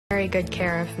very good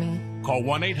care of me. Call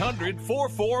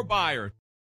 1-800-44-BUYER.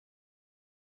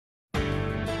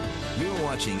 You're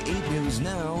watching 8 News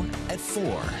Now at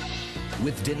 4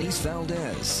 with Denise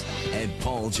Valdez and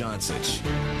Paul Johnsich.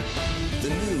 The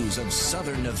news of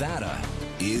Southern Nevada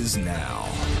is now.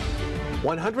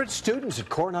 100 students at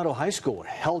Coronado High School were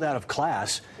held out of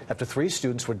class after 3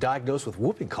 students were diagnosed with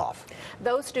whooping cough.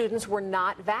 Those students were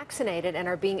not vaccinated and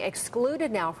are being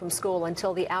excluded now from school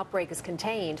until the outbreak is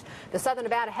contained. The Southern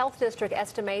Nevada Health District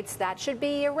estimates that should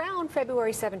be around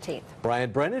February 17th. Brian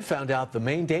Brennan found out the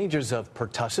main dangers of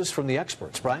pertussis from the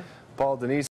experts. Brian? Paul, Denise.